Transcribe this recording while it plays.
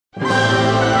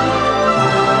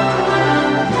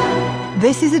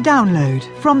This is a download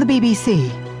from the BBC.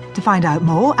 To find out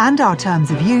more and our terms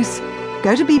of use,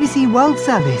 go to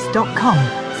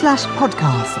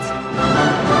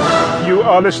bbcworldservice.com/podcasts. You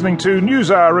are listening to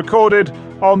Newshour, recorded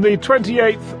on the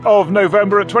 28th of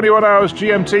November at 21 hours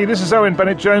GMT. This is Owen,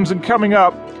 Bennett-Jones, and coming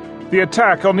up, the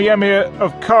attack on the Emir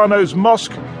of Kano's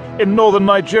mosque in northern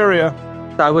Nigeria.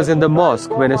 I was in the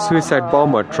mosque when a suicide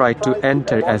bomber tried to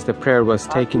enter as the prayer was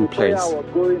taking place.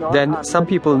 Then some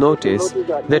people noticed.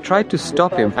 They tried to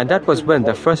stop him, and that was when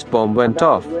the first bomb went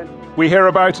off. We hear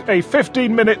about a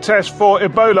 15-minute test for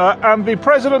Ebola, and the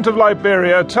president of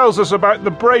Liberia tells us about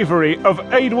the bravery of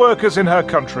aid workers in her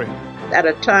country. At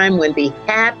a time when they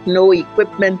had no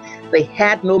equipment, they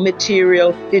had no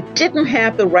material, they didn't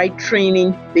have the right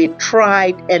training, they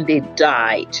tried and they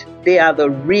died. They are the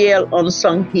real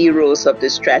unsung heroes of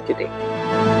this tragedy.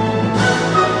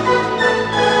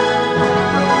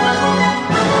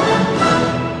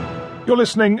 You're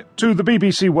listening to the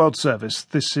BBC World Service.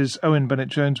 This is Owen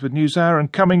Bennett-Jones with Newshour,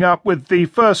 and coming up, with the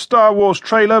first Star Wars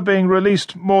trailer being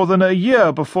released more than a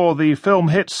year before the film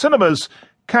hits cinemas,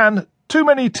 can too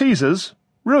many teasers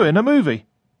ruin a movie?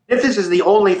 If this is the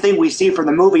only thing we see from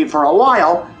the movie for a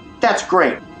while, that's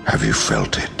great. Have you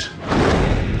felt it?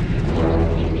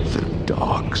 The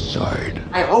dark side.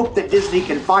 I hope that Disney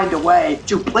can find a way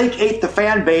to placate the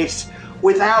fan base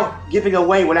without giving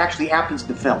away what actually happens in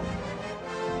the film.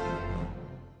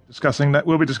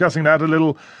 We'll be discussing that a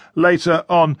little later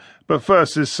on. But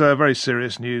first, this very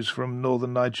serious news from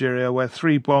northern Nigeria, where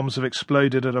 3 bombs have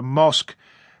exploded at a mosque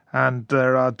and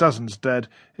there are dozens dead.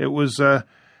 It was at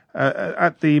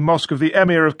the mosque of the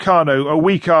Emir of Kano, a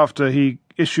week after he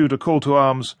issued a call to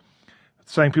arms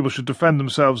saying people should defend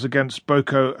themselves against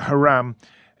Boko Haram.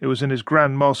 It was in his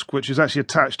grand mosque, which is actually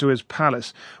attached to his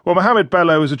palace. Well, Mohammed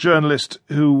Bello is a journalist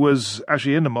who was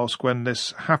actually in the mosque when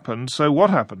this happened. So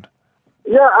what happened?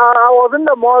 Yeah, I was in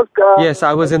the mosque. Yes,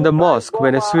 I was in the mosque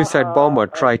when a suicide bomber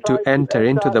tried to enter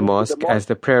into the mosque as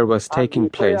the prayer was taking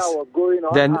place.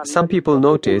 Then some people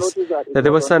noticed that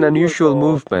there was an unusual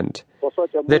movement.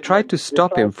 They tried to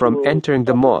stop him from entering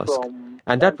the mosque,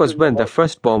 and that was when the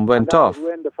first bomb went off.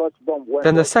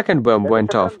 Then the second bomb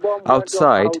went off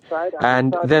outside,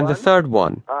 and then the third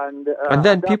one. And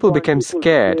then people became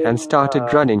scared and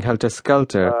started running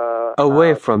helter-skelter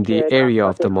away from the area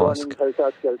of the mosque.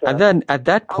 And then at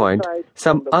that point,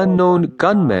 some unknown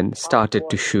gunmen started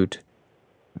to shoot.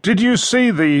 Did you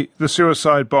see the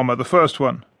suicide bomber, the first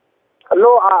one?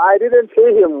 No, I didn't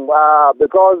see him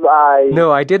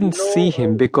No, I didn't see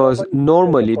him because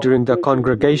normally during the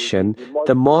congregation,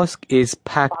 the mosque is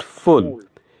packed full.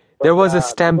 There was a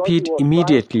stampede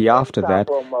immediately after that,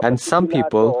 and some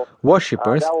people,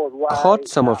 worshippers, caught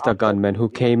some of the gunmen who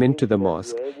came into the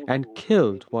mosque and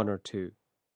killed 1 or 2.